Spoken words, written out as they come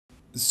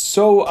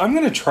So I'm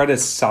going to try to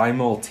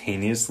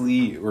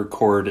simultaneously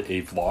record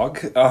a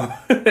vlog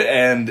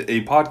and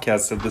a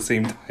podcast at the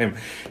same time.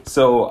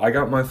 So I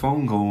got my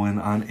phone going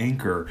on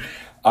Anchor.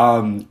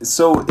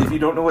 So if you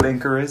don't know what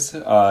Anchor is,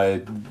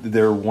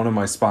 they're one of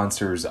my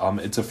sponsors.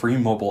 It's a free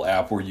mobile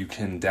app where you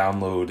can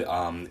download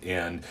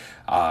and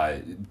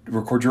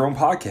record your own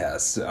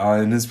podcasts.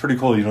 And it's pretty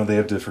cool. You know, they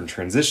have different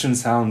transition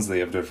sounds. They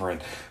have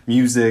different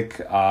music,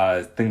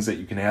 things that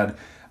you can add.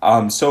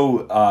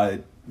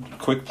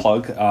 Quick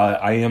plug,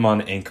 I am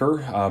on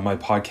Anchor. My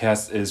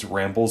podcast is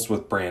Rambles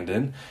with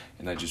Brandon,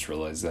 and I just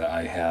realized that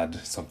I had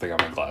something on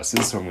my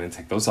glasses, so I'm going to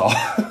take those off.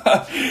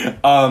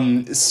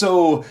 I'm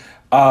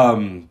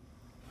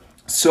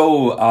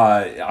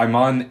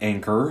on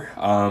Anchor.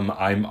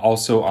 I'm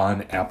also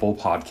on Apple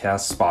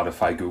Podcasts,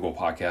 Spotify, Google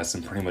Podcasts,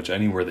 and pretty much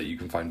anywhere that you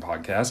can find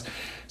podcasts.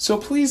 So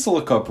please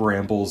look up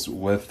Rambles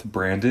with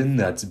Brandon.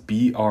 That's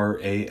Brandan.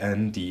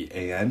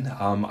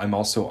 I'm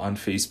also on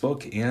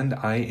Facebook, and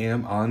I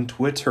am on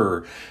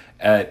Twitter.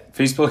 At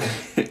Facebook,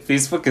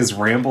 Facebook is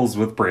Rambles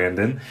with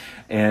Brandon,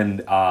 and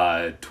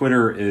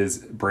Twitter is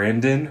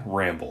Brandon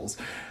Rambles.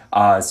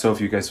 So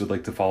if you guys would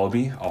like to follow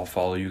me, I'll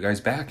follow you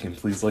guys back, and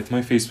please like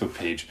my Facebook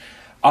page.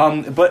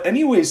 But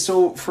anyway,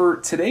 so for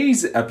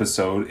today's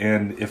episode,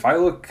 and if I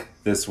look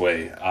this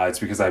way, it's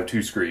because I have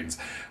two screens.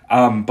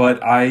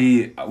 But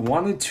I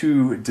wanted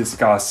to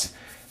discuss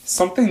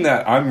something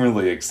that I'm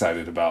really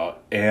excited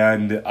about,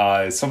 and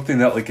something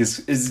that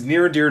is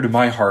near and dear to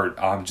my heart,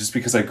 just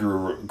because I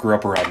grew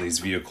up around these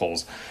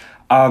vehicles.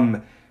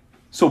 So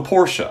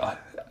Porsche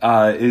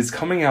is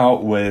coming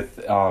out with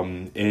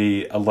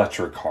a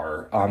electric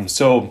car.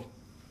 So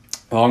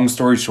long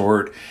story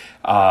short,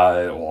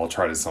 I'll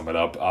try to sum it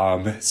up.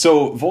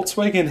 So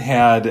Volkswagen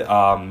had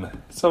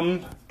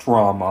some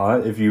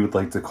drama, if you would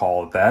like to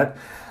call it that,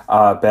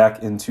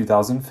 back in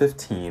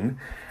 2015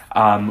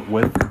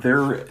 with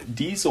their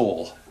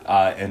diesel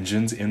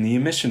engines in the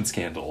emission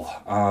scandal.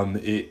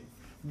 It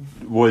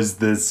was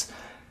this,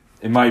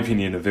 in my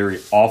opinion, a very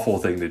awful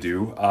thing to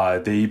do.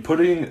 They put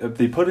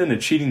in a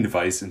cheating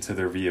device into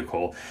their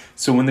vehicle.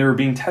 So when they were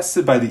being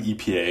tested by the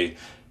EPA,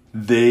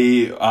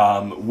 it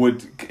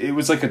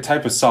was like a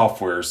type of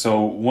software.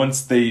 So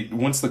once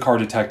the car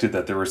detected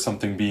that there was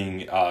something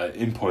being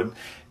input,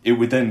 it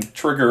would then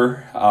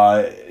trigger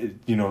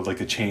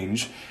like a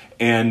change,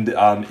 and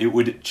it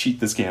would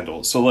cheat the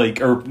scandal. So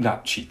or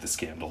not cheat the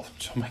scandal.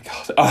 Oh my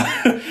God.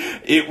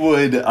 It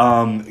would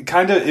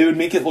it would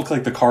make it look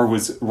like the car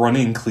was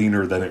running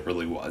cleaner than it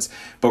really was.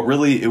 But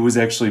really it was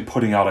actually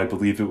putting out, I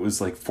believe it was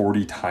like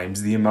 40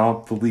 times the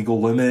amount, the legal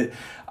limit.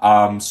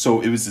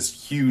 So it was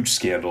this huge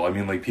scandal. I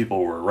mean,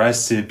 people were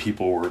arrested,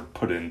 people were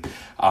put in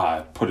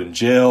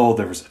jail.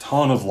 There was a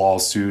ton of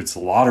lawsuits, a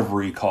lot of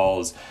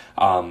recalls,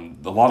 a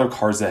lot of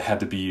cars that had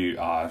to be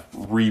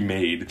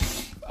remade.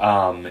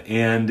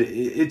 And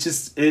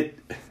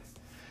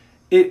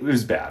it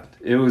was bad.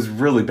 It was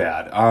really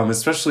bad,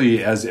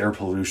 especially as air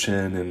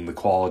pollution and the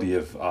quality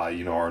of,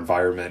 our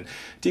environment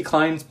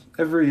declined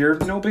every year.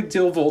 No big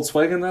deal,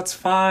 Volkswagen. That's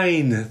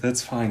fine.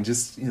 That's fine.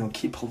 Just,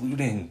 keep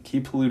polluting.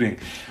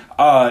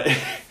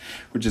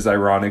 Which is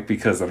ironic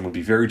because I'm going to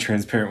be very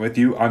transparent with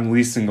you. I'm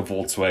leasing a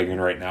Volkswagen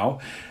right now,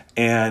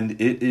 and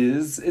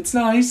it's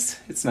nice.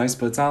 It's nice,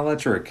 but it's not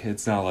electric.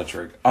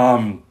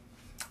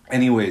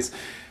 Anyways,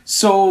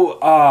 so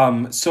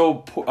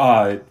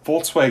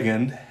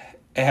Volkswagen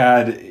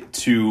had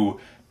to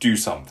do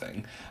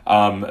something.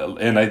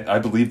 And I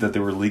believe that they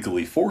were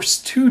legally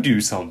forced to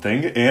do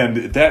something,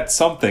 and that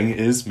something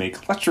is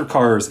make electric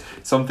cars,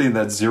 something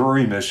that's zero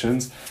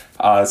emissions,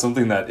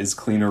 something that is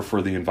cleaner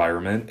for the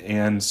environment.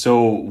 And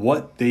so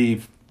what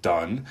they've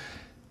done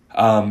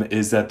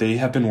is that they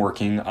have been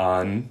working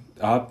on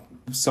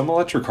some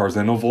electric cars.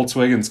 I know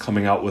Volkswagen's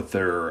coming out with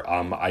their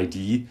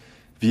ID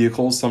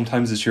vehicles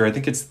sometimes this year. I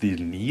think it's the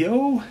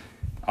Neo.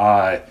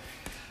 I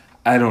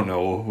don't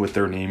know what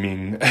they're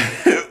naming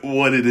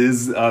what it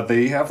is.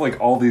 They have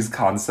all these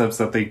concepts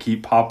that they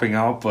keep popping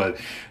out, but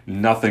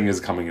nothing is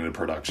coming into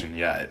production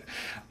yet.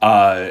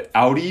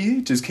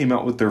 Audi just came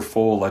out with their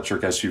full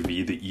electric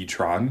SUV, the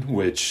e-tron,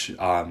 which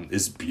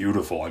is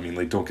beautiful. I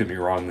mean, don't get me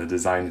wrong, the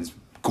design is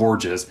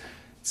gorgeous.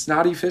 It's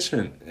not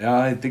efficient.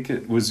 I think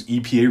it was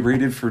EPA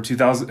rated for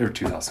 2000 or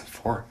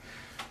 2004.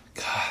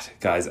 God,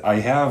 guys, I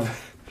have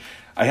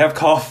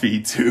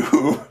coffee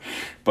too,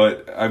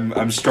 but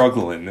I'm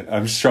struggling.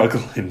 I'm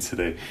struggling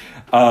today.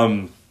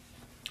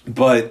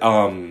 But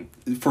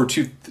for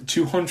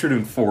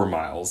 204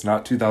 miles,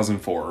 not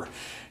 2004,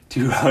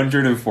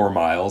 204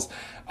 miles,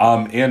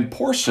 and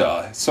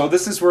Porsche. So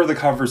this is where the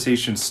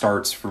conversation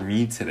starts for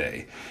me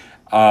today.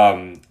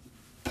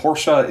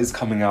 Porsche is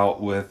coming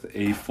out with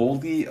a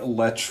fully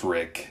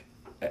electric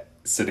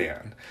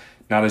sedan,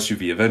 not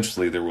SUV.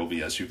 Eventually there will be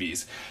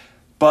SUVs,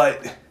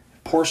 but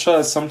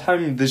Porsche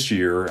sometime this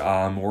year,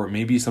 or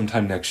maybe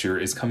sometime next year,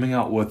 is coming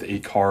out with a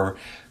car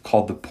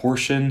called the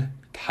Porsche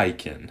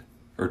Taycan,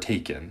 or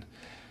Taycan.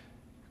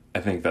 I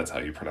think that's how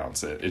you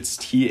pronounce it. It's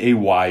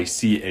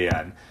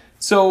Taycan.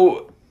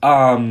 So,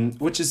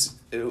 which is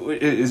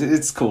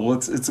it's cool.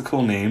 It's a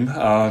cool name.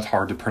 It's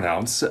hard to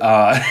pronounce,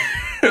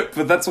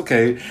 but that's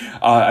okay.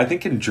 I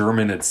think in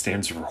German it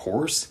stands for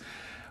horse.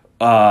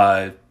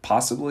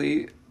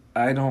 Possibly.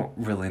 I don't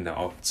really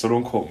know, so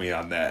don't quote me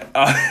on that.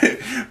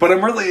 But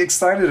I'm really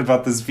excited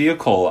about this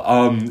vehicle.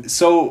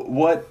 So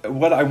what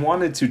I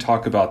wanted to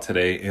talk about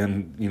today,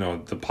 and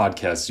the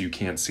podcast, you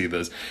can't see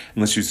this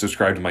unless you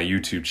subscribe to my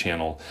YouTube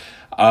channel.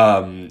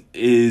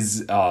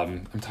 Is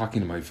I'm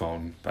talking to my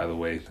phone, by the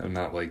way. I'm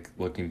not like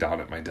looking down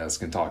at my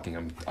desk and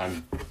talking.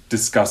 I'm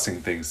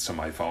discussing things to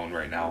my phone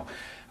right now.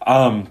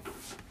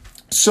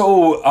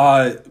 So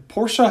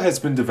Porsche has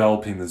been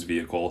developing this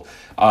vehicle.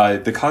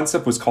 The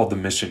concept was called the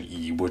Mission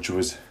E, which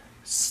was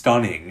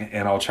stunning,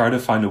 and I'll try to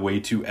find a way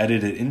to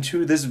edit it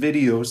into this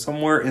video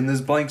somewhere in this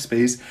blank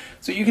space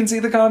so you can see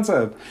the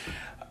concept.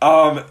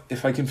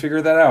 If I can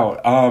figure that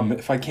out.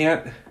 If I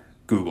can't,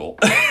 Google.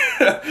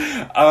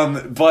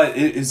 But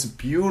it is a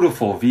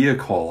beautiful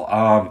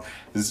vehicle.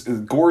 This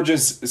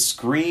gorgeous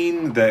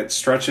screen that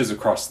stretches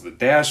across the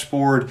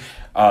dashboard.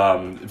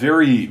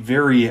 Very,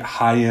 very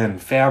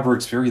high-end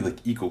fabrics, very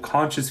like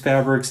eco-conscious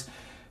fabrics.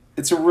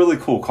 It's a really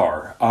cool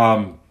car.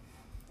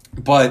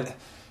 But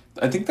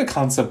I think the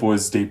concept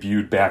was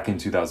debuted back in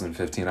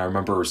 2015. I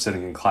remember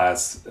sitting in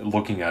class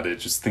looking at it,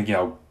 just thinking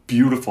how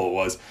beautiful it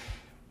was.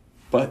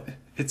 But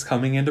it's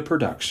coming into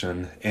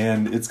production,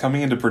 and it's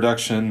coming into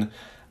production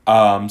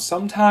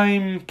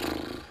sometime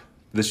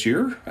this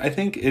year. I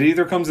think it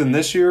either comes in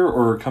this year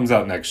or it comes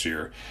out next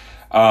year.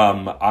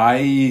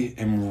 I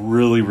am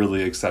really,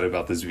 really excited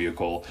about this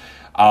vehicle.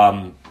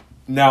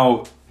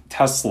 Now,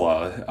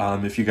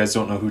 Tesla, if you guys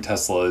don't know who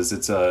Tesla is,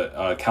 it's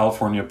a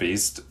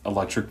California-based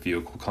electric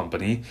vehicle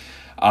company.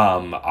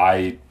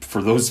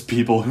 For those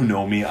people who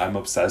know me, I'm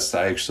obsessed.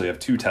 I actually have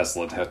 2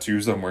 Tesla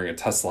tattoos. I'm wearing a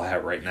Tesla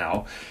hat right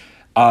now.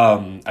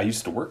 I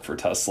used to work for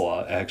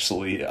Tesla,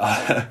 actually.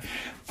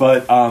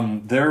 But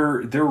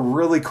they're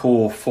really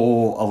cool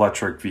full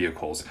electric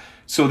vehicles.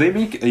 So they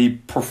make a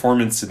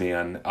performance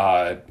sedan,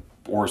 comes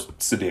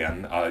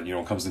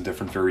in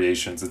different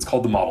variations. It's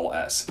called the Model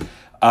S.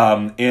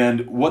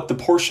 And what the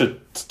Porsche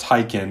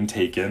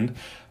Taycan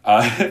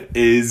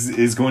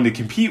is going to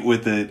compete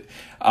with it,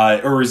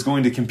 or is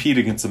going to compete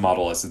against the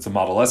Model S. It's a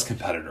Model S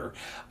competitor.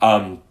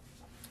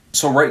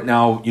 So right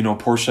now,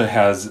 Porsche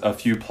has a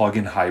few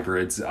plug-in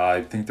hybrids.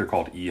 I think they're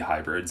called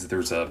e-hybrids.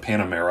 There's a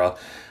Panamera,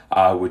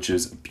 which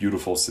is a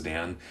beautiful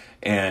sedan,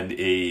 and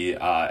a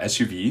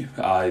SUV.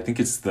 I think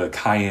it's the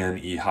Cayenne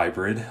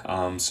e-hybrid.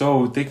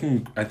 So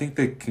I think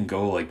they can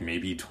go like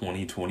maybe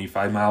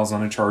 20-25 miles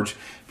on a charge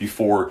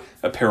before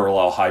a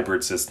parallel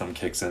hybrid system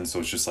kicks in.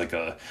 So it's just like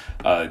a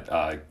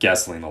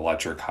gasoline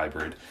electric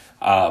hybrid.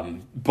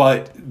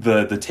 But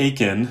the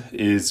Taycan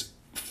is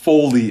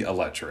fully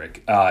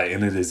electric,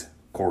 and it is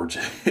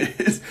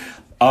gorgeous.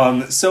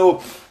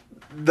 So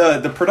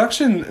the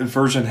production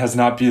version has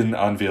not been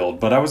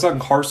unveiled, but I was on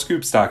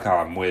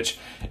carscoops.com, which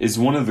is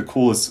one of the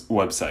coolest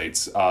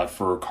websites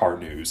for car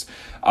news.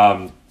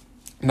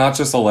 Not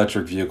just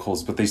electric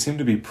vehicles, but they seem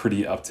to be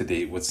pretty up to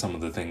date with some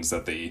of the things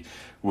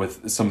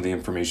with some of the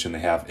information they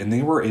have. And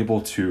they were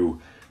able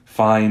to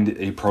find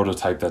a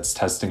prototype that's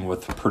testing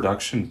with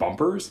production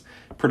bumpers,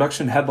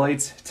 production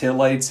headlights,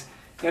 taillights,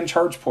 and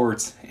charge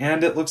ports,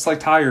 and it looks like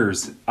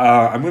tires.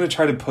 I'm going to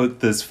try to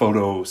put this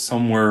photo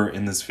somewhere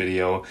in this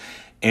video,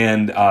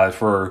 and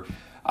for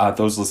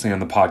those listening on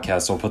the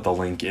podcast, I'll put the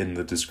link in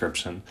the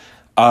description.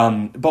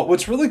 But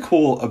what's really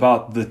cool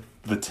about the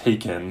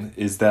Taycan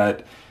is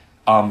that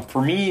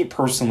for me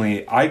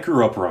personally, I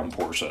grew up around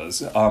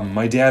Porsches.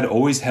 My dad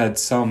always had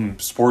some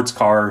sports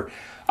car.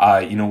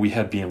 We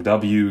had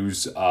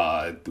BMWs.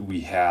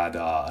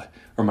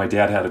 My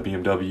dad had a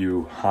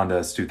BMW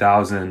Honda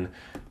S2000.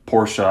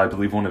 Porsche, I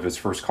believe one of his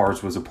first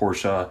cars was a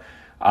Porsche.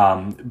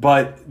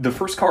 But the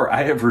first car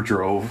I ever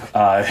drove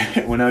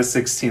when I was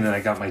 16 and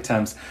I got my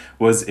temps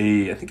was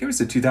I think it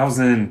was a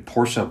 2000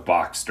 Porsche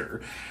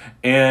Boxster.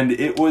 And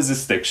it was a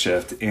stick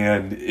shift.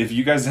 And if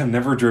you guys have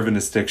never driven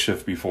a stick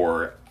shift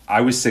before,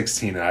 I was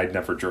 16 and I'd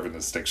never driven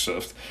a stick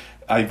shift.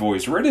 I've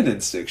always ridden in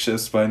stick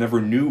shifts, but I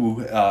never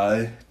knew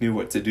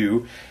what to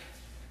do.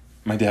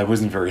 My dad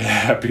wasn't very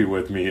happy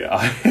with me.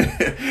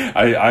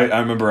 I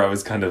remember I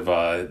was kind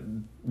of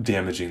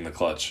damaging the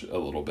clutch a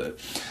little bit.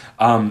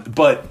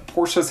 But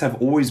Porsches have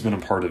always been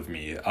a part of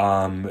me.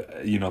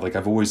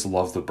 I've always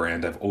loved the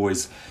brand. I've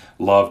always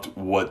loved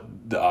what,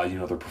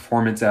 their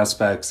performance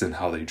aspects and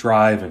how they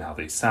drive and how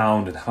they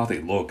sound and how they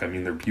look. I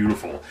mean, they're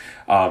beautiful.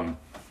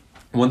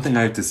 One thing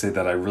I have to say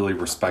that I really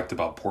respect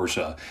about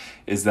Porsche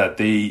is that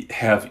they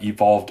have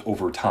evolved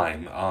over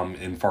time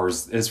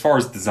as far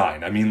as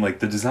design. I mean, like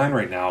the design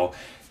right now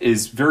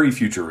is very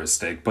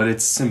futuristic, but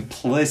it's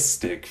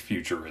simplistic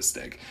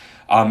futuristic.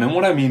 And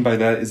what I mean by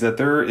that is that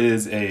there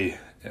is I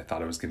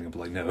thought I was getting a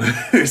blank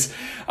nose.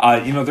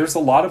 There's a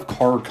lot of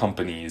car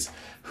companies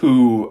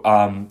who,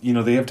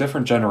 they have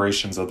different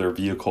generations of their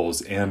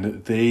vehicles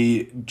and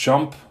they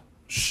jump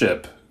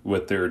ship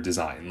with their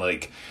design.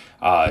 Like,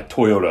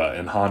 Toyota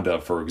and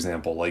Honda, for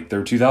example. Like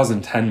their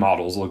 2010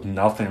 models look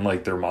nothing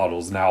like their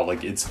models now.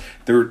 Like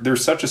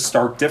there's such a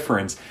stark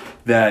difference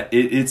that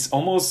it's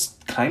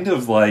almost kind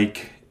of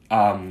like,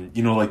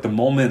 like the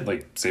moment,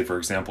 like say for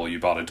example, you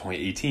bought a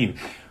 2018.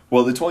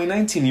 Well, the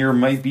 2019 year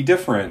might be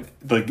different,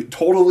 like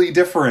totally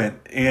different.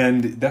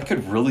 And that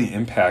could really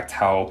impact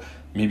how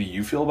maybe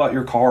you feel about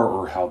your car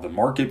or how the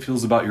market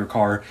feels about your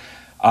car.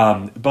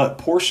 But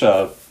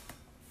Porsche,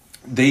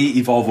 they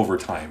evolve over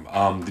time.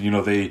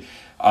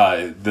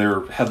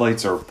 Their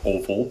headlights are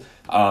oval,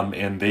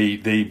 and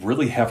they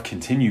really have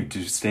continued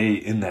to stay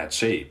in that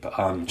shape.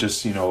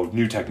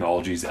 New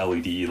technologies,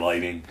 LED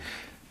lighting,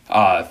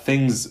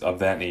 things of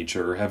that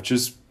nature have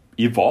just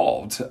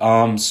evolved.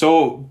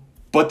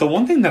 But the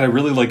one thing that I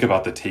really like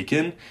about the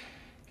Taycan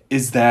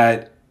is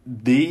that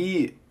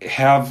they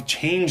have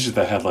changed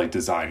the headlight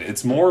design.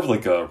 It's more of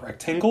like a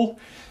rectangle,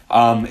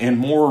 and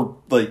more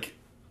like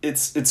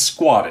it's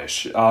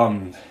squattish,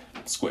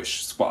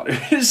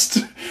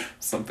 squattish,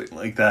 something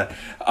like that.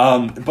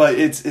 But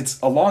it's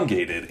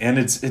elongated and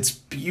it's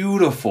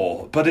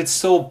beautiful, but it's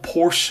so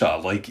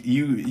Porsche. Like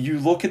you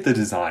look at the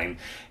design,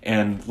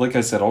 and like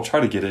I said, I'll try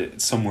to get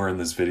it somewhere in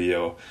this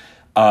video.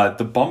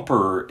 The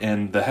bumper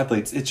and the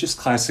headlights, it's just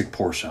classic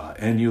Porsche.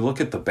 And you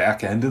look at the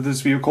back end of this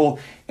vehicle,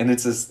 and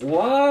it's this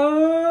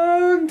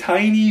long,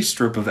 tiny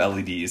strip of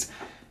LEDs.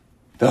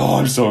 Oh,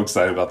 I'm so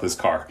excited about this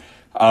car.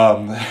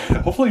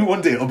 Hopefully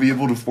one day I'll be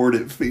able to afford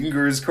it.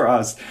 Fingers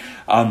crossed.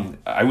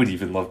 I would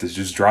even love to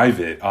just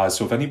drive it.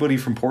 So if anybody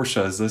from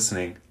Porsche is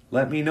listening,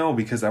 let me know,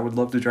 because I would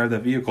love to drive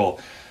that vehicle.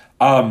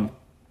 But,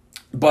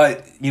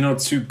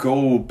 to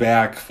go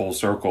back full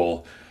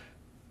circle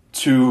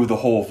to the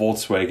whole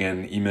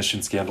Volkswagen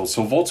emission scandal.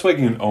 So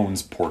Volkswagen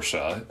owns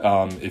Porsche,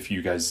 if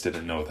you guys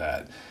didn't know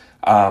that.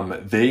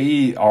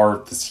 They are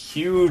this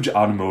huge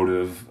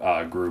automotive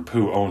group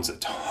who owns a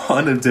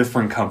ton of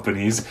different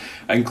companies,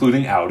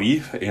 including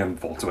Audi and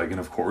Volkswagen,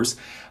 of course.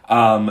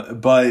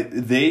 But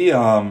they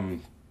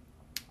own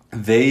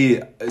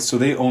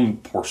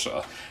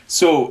Porsche.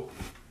 So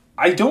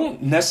I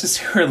don't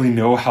necessarily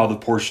know how the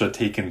Porsche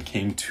Taycan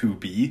came to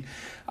be.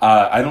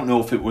 I don't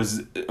know if it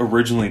was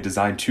originally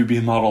designed to be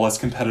a Model S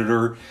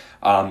competitor,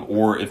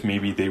 or if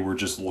maybe they were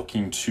just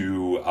looking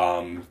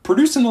to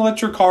produce an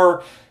electric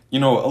car.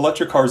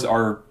 Electric cars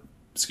are,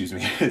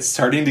 it's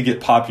starting to get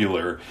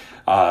popular,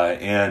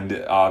 and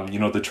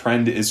the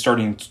trend is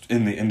starting,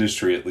 in the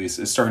industry at least,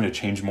 is starting to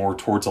change more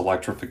towards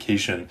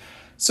electrification.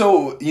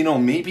 So,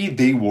 maybe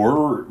they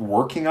were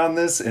working on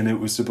this and it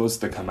was supposed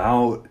to come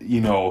out,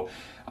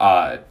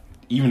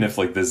 even if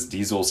like this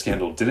diesel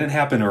scandal didn't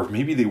happen, or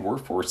maybe they were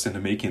forced into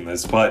making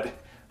this. But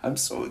I'm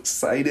so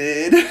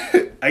excited.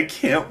 I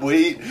can't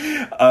wait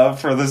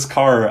for this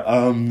car.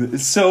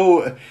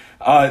 So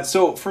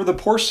for the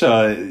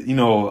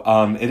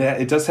Porsche,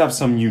 it does have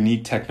some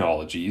unique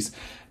technologies.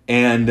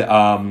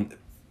 And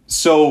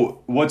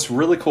so what's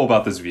really cool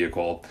about this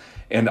vehicle,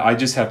 and I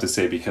just have to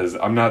say, because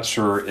I'm not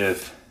sure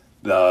if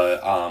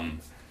the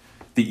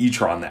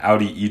e-tron, the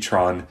Audi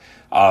e-tron,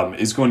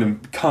 is going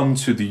to come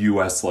to the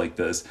US like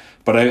this.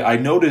 But I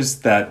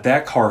noticed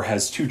that car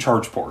has 2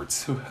 charge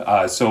ports,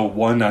 so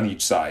one on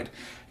each side.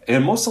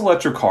 And most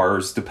electric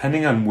cars,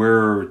 depending on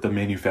where the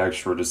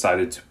manufacturer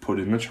decided to put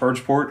in the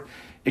charge port,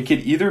 it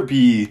could either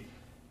be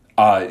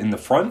in the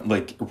front,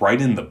 like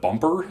right in the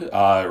bumper,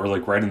 or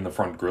like right in the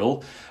front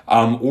grille,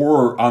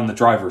 or on the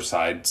driver's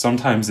side.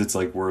 Sometimes it's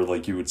like where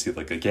like you would see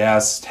like a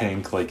gas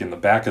tank like in the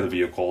back of the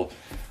vehicle.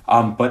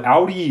 But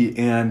Audi,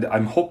 and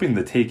I'm hoping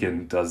the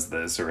Taycan does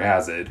this or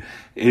has it,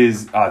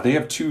 is they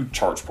have 2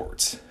 charge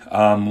ports,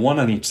 one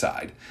on each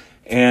side.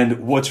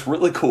 And what's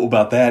really cool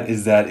about that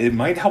is that it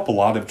might help a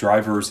lot of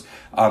drivers,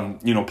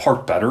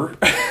 park better.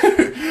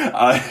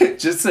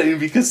 Just saying,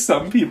 because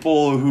some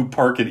people who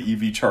park at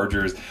EV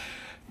chargers,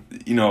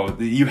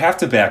 you have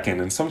to back in,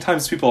 and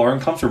sometimes people are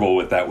uncomfortable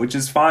with that, which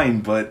is fine,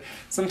 but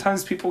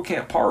sometimes people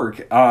can't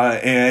park,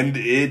 and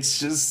it's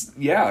just,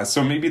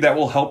 so maybe that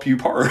will help you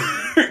park.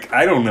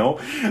 I don't know.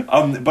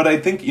 But I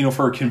think,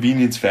 for a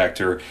convenience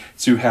factor,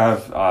 to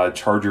have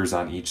chargers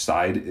on each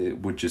side, it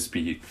would just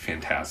be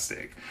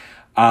fantastic.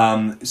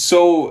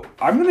 So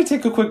I'm going to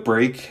take a quick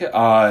break,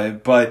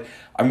 but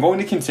I'm going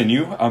to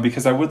continue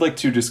because I would like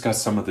to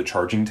discuss some of the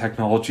charging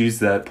technologies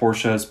that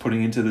Porsche is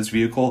putting into this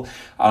vehicle.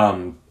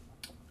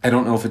 I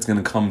don't know if it's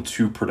going to come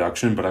to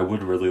production, but I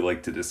would really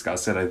like to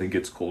discuss it. I think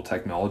it's cool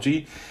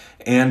technology.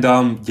 And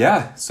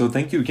so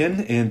thank you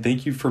again, and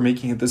thank you for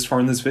making it this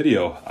far in this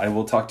video. I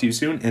will talk to you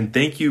soon, and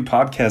thank you,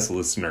 podcast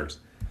listeners.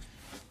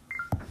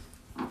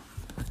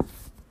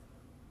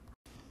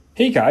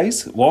 Hey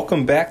guys,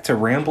 welcome back to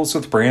Rambles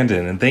with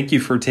Brandon, and thank you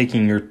for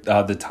taking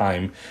the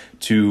time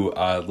to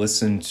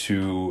listen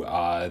to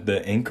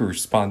the Anchor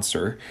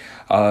sponsor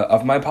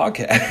of my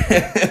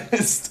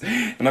podcast.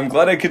 And I'm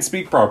glad I could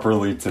speak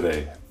properly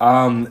today.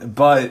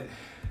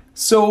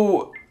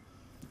 So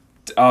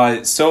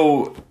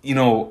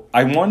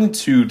I wanted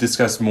to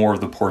discuss more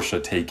of the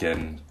Porsche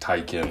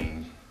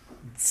Taycan,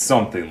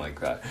 something like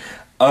that.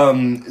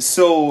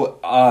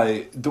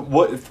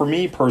 What for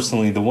me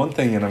personally, the one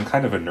thing, and I'm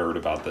kind of a nerd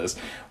about this,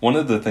 one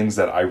of the things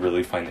that I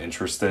really find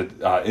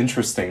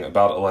interesting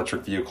about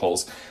electric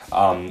vehicles,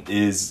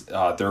 is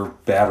their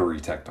battery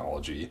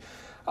technology.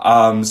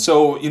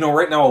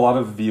 Right now a lot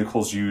of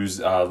vehicles use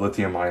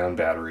lithium ion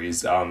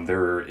batteries.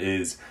 There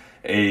is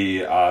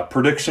a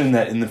prediction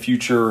that in the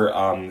future,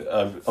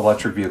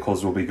 electric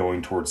vehicles will be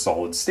going towards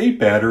solid state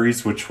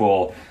batteries, which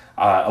will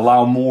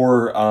allow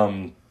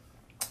more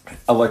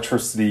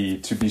electricity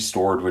to be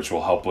stored, which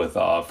will help with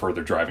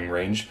further driving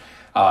range.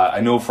 I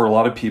know for a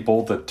lot of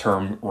people, the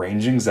term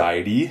range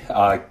anxiety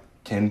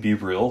can be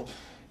real,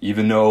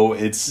 even though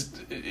it's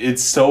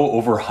so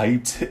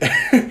overhyped.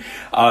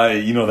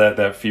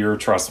 That fear.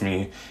 Trust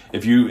me,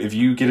 if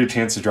you get a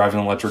chance to drive an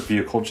electric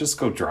vehicle, just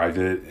go drive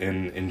it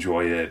and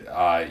enjoy it.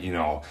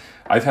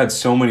 I've had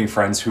so many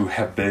friends who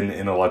have been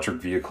in electric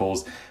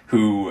vehicles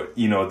who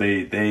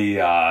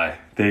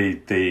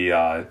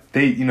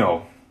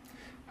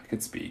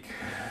could speak.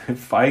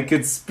 If I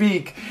could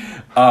speak,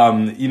 a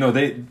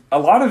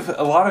lot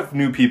of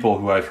new people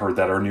who I've heard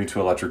that are new to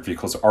electric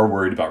vehicles are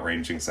worried about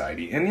range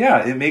anxiety, and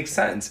yeah, it makes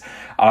sense.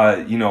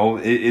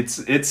 It's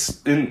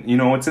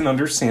an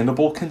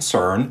understandable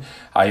concern.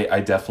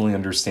 I definitely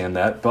understand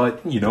that,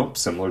 but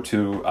similar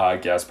to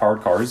gas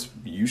powered cars,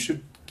 you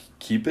should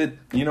keep it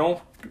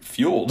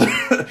fueled.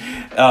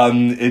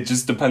 It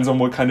just depends on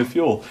what kind of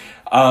fuel.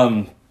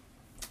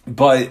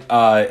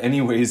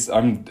 Anyways,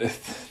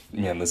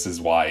 man, this is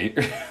why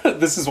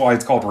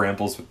it's called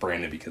Rambles with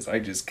Brandon, because I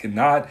just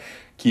cannot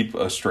keep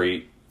a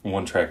straight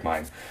one-track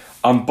mind.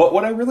 But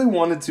what I really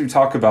wanted to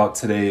talk about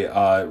today,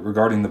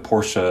 regarding the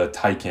Porsche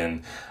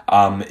Taycan,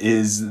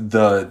 is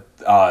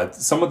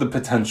some of the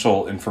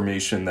potential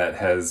information that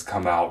has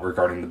come out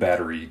regarding the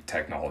battery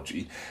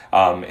technology,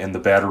 and the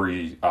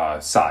battery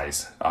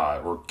size,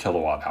 or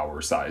kilowatt hour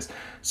size.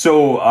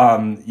 So,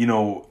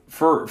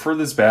 for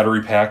this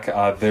battery pack,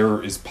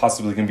 there is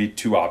possibly going to be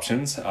two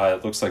options.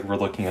 It looks like we're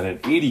looking at an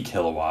 80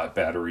 kilowatt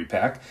battery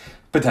pack,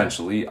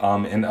 potentially,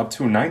 and up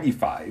to a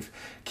 95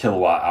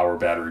 kilowatt hour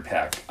battery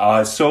pack.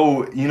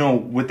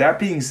 With that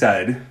being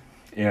said,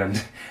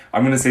 and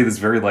I'm going to say this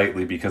very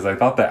lightly because I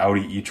thought the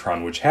Audi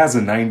e-tron, which has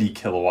a 90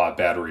 kilowatt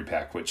battery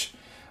pack, which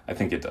I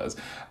think it does,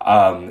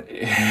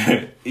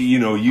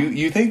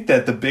 you think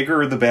that the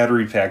bigger the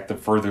battery pack, the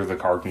further the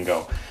car can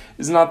go.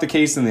 Is not the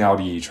case in the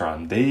Audi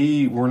e-tron.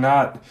 They were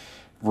not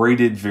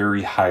rated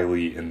very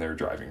highly in their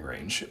driving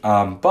range.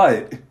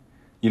 But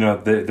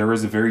there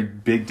is a very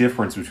big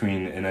difference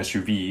between an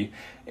SUV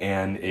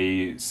and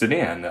a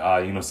sedan,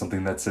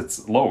 something that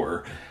sits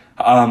lower.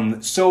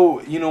 With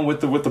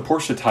the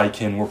Porsche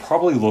Taycan, we're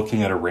probably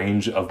looking at a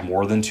range of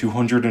more than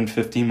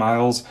 250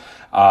 miles,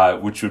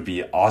 which would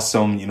be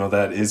awesome.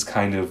 That is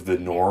kind of the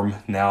norm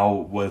now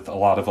with a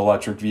lot of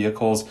electric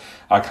vehicles,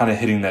 kind of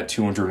hitting that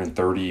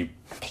 230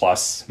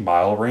 plus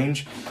mile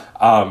range.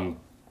 And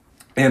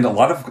a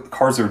lot of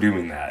cars are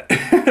doing that.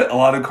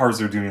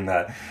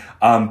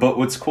 But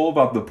what's cool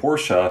about the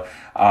Porsche,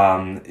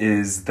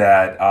 is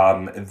that,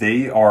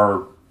 they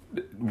are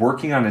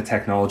working on a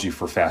technology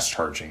for fast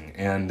charging.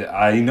 And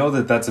I know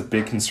that that's a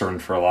big concern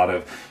for a lot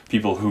of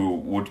people who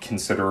would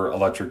consider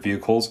electric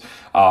vehicles.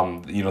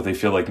 They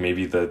feel like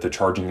maybe the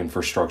charging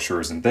infrastructure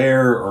isn't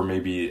there, or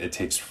maybe it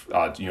takes,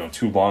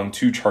 too long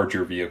to charge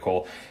your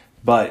vehicle.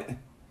 But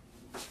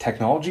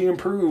technology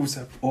improves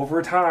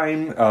over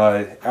time.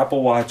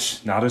 Apple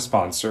Watch, not a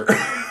sponsor.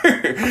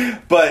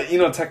 But,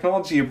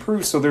 technology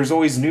improves, so there's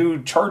always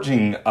new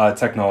charging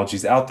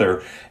technologies out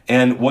there.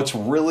 And what's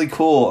really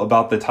cool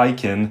about the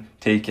Taycan,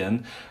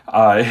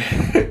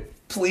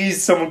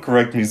 please someone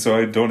correct me so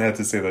I don't have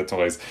to say that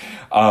twice,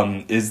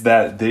 is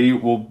that they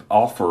will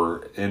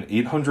offer an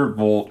 800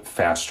 volt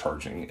fast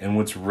charging. And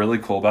what's really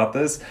cool about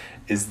this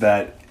is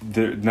that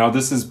now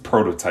this is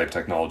prototype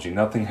technology.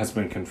 Nothing has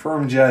been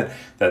confirmed yet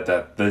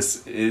that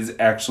this is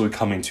actually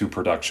coming to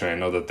production. I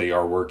know that they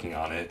are working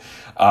on it.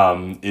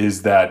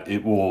 Is that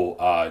it will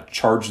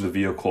charge the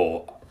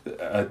vehicle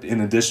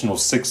an additional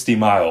 60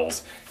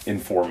 miles in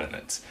 4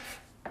 minutes.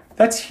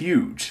 That's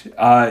huge.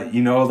 I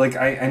know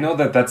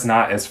that that's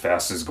not as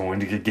fast as going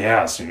to get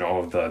gas,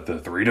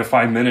 the 3 to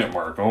 5 minute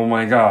mark. Oh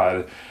my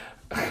God.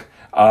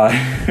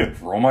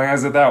 Roll my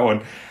eyes at that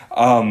one.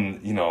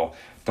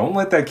 Don't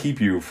let that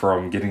keep you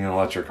from getting an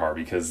electric car,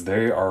 because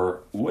they are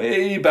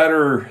way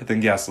better than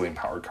gasoline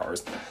powered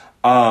cars.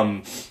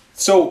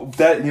 So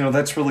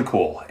that's really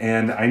cool.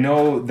 And I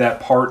know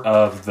that part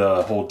of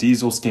the whole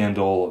diesel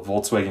scandal,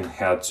 Volkswagen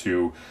had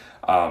to,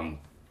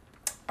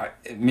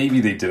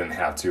 maybe they didn't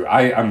have to.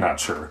 I'm not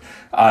sure.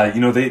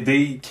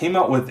 They came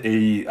out with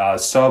a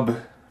sub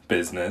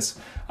business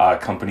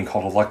company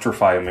called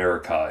Electrify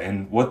America,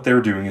 and what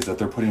they're doing is that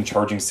they're putting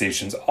charging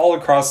stations all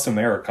across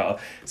America,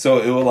 so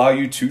it will allow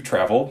you to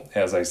travel,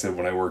 as I said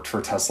when I worked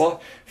for Tesla,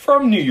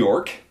 from New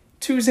York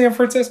to San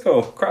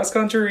Francisco, cross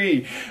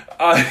country,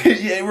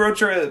 yay, road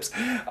trips.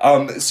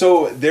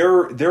 So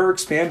they're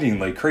expanding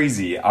like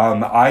crazy.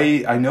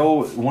 I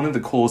know one of the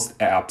coolest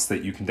apps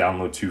that you can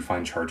download to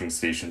find charging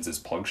stations is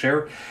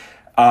PlugShare.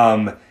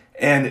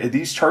 And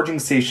these charging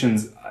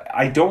stations,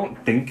 I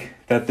don't think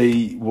that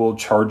they will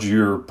charge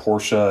your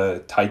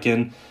Porsche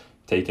Taycan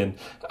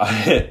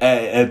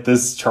at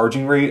this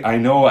charging rate.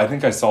 I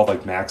think I saw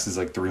like max is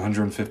like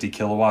 350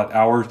 kilowatt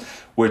hours,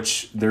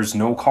 which there's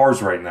no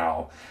cars right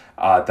now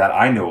that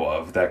I know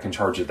of that can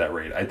charge at that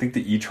rate. I think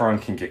the e-tron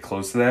can get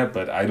close to that,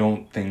 but I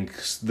don't think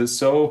this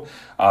so.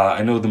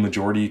 I know the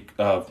majority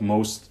of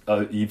most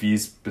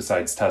EVs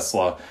besides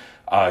Tesla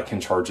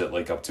can charge at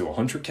like up to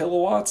 100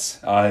 kilowatts.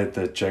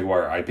 The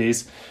Jaguar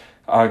I-Pace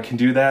can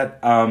do that.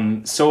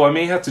 So I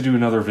may have to do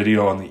another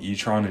video on the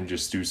e-tron and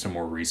just do some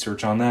more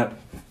research on that.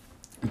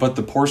 But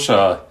the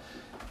Porsche,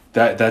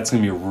 that's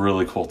going to be a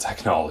really cool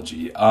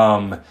technology.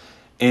 And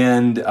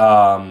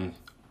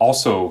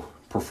also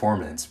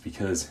performance,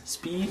 because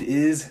speed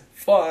is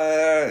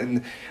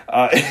fun.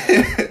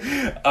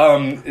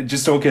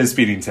 Just don't get a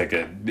speeding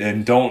ticket,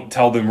 and don't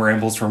tell them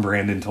Rambles from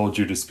Brandon told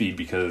you to speed,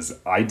 because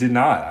I did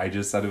not. I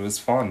just said it was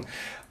fun.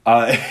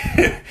 But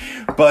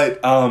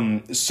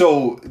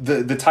so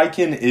the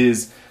Taycan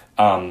is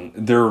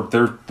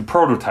the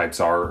prototypes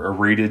are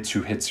rated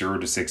to hit 0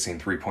 to 60 in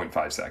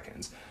 3.5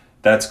 seconds.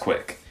 That's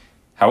quick.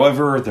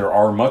 However, there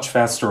are much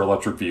faster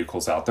electric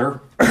vehicles out there.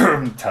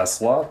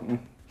 Tesla.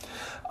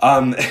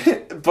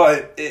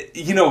 But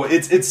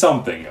it's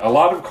something. A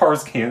lot of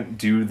cars can't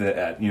do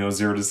that,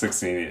 0 to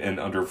 60 in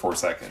under 4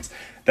 seconds.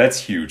 That's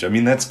huge. I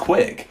mean, that's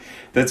quick.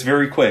 That's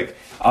very quick.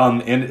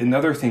 And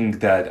another thing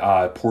that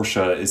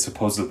Porsche is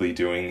supposedly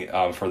doing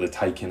for the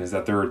Taycan is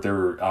that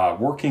they're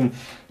working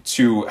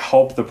to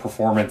help the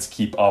performance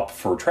keep up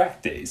for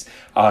track days.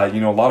 A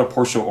lot of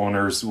Porsche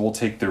owners will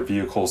take their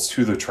vehicles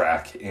to the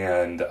track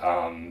and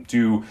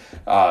do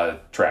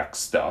track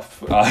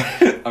stuff.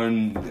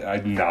 I'm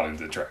not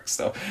into track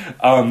stuff.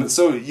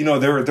 So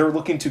they're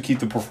looking to keep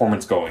the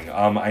performance going.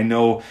 I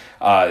know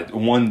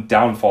one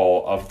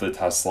downfall of the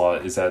Tesla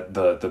is that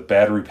the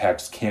battery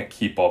packs can't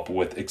keep up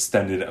with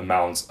extended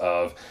amounts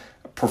of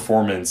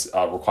performance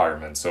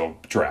requirements, so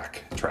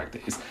track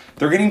days.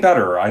 They're getting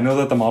better. I know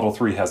that the Model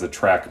 3 has a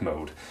track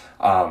mode,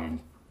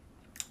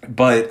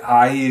 but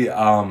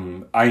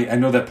I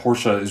know that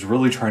Porsche is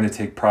really trying to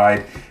take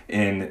pride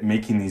in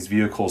making these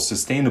vehicles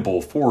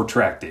sustainable for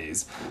track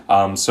days.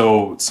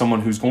 So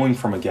someone who's going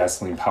from a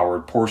gasoline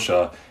powered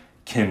Porsche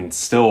can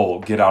still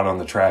get out on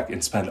the track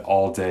and spend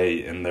all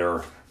day in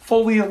their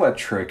fully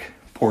electric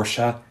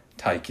Porsche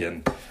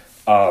Taycan.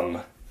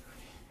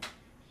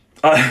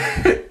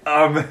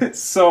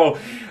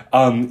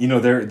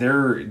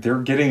 They're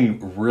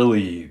getting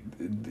really,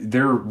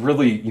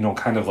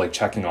 kind of like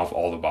checking off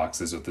all the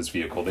boxes with this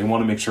vehicle. They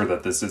want to make sure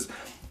that this is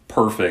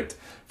perfect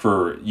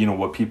for,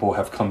 what people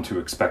have come to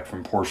expect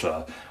from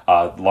Porsche,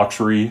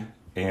 luxury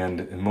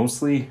and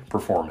mostly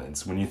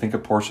performance. When you think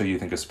of Porsche, you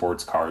think of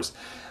sports cars.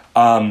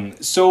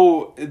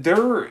 So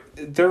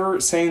they're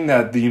saying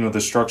that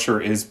the structure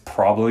is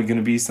probably going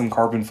to be some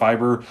carbon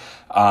fiber.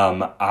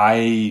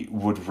 I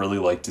would really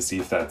like to see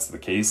if that's the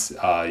case.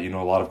 A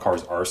lot of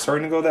cars are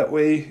starting to go that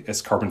way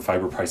as carbon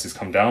fiber prices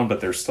come down, but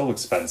they're still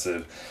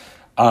expensive.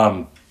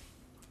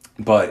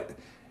 But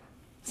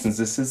since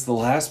this is the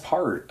last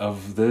part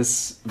of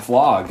this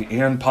vlog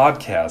and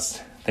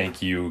podcast,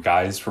 thank you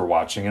guys for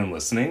watching and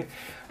listening.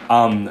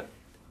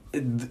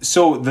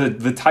 So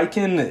the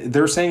Taycan,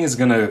 they're saying, is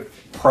going to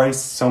price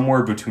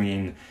somewhere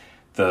between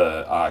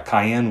the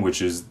Cayenne,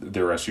 which is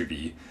their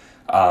SUV,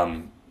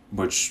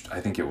 which I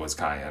think it was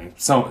Cayenne.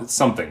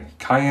 Something.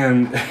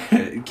 Cayenne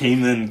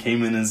came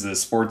in as a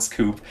sports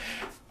coupe.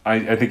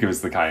 I think it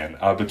was the Cayenne.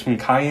 Between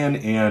Cayenne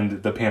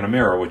and the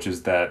Panamera, which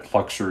is that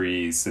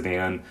luxury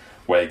sedan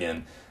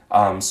wagon.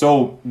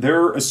 So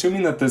they're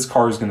assuming that this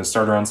car is going to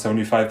start around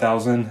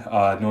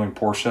 $75,000. Knowing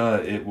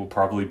Porsche, it will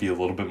probably be a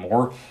little bit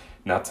more.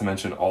 Not to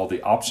mention all the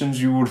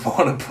options you would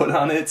want to put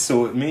on it,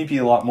 so it may be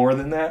a lot more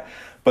than that.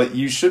 But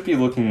you should be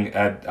looking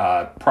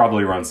at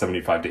probably around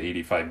 75 to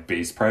 85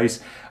 base price,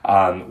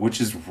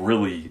 which is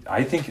really,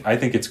 I think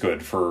it's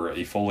good for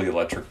a fully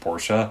electric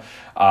Porsche.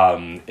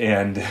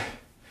 And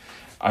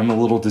I'm a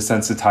little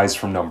desensitized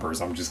from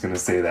numbers. I'm just going to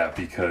say that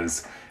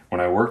because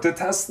when I worked at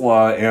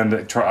Tesla, and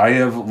I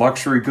have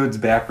luxury goods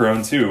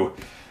background too,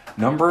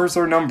 numbers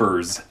are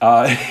numbers.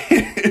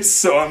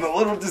 So I'm a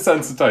little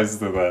desensitized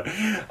to that.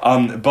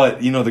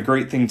 But, the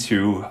great thing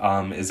too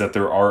is that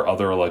there are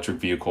other electric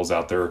vehicles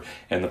out there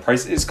and the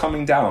price is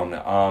coming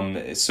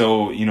down.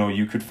 So,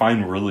 you could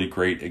find really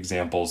great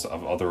examples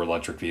of other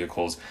electric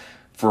vehicles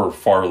for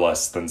far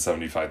less than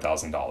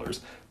 $75,000.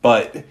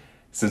 But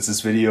since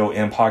this video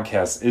and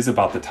podcast is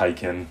about the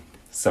Taycan,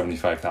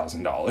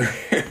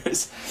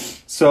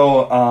 $75,000.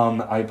 So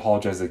I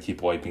apologize. I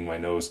keep wiping my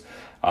nose.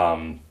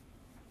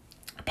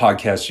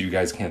 Podcast, you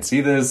guys can't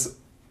see this.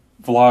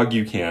 Vlog,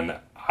 you can.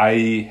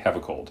 I have a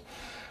cold.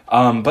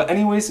 But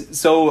anyways,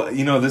 so,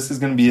 this is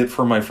going to be it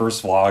for my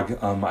first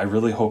vlog. I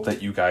really hope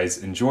that you guys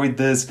enjoyed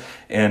this.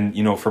 And,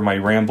 for my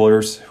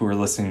ramblers who are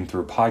listening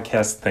through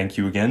podcast, thank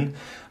you again.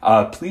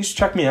 Please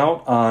check me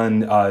out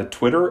on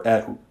Twitter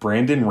at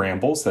Brandon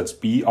Rambles. That's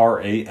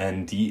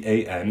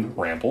BRANDAN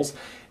Rambles.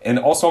 And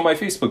also on my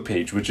Facebook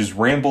page, which is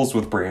Rambles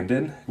with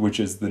Brandon, which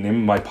is the name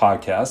of my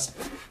podcast,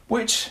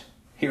 which,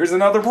 here's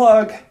another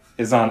plug,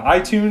 is on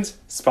iTunes,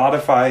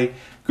 Spotify,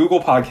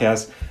 Google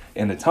Podcasts,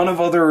 and a ton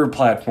of other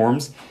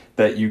platforms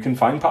that you can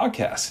find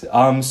podcasts.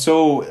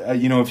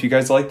 If you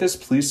guys like this,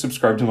 please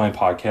subscribe to my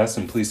podcast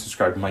and please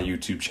subscribe to my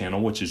YouTube channel,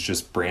 which is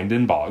just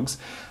Brandon Boggs,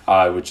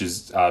 which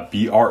is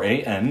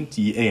BRANDAN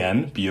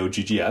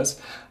BOGGS.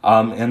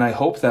 And I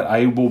hope that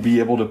I will be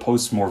able to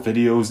post more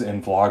videos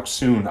and vlogs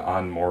soon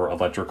on more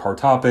electric car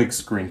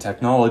topics, green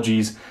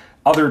technologies,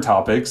 other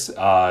topics,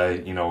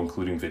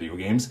 including video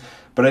games.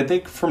 But I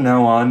think from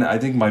now on, I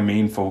think my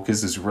main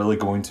focus is really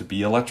going to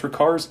be electric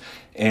cars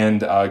and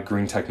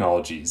green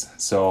technologies.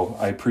 So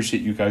I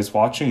appreciate you guys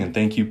watching, and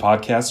thank you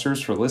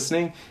podcasters for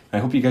listening. I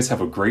hope you guys have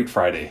a great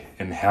Friday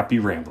and happy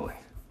rambling.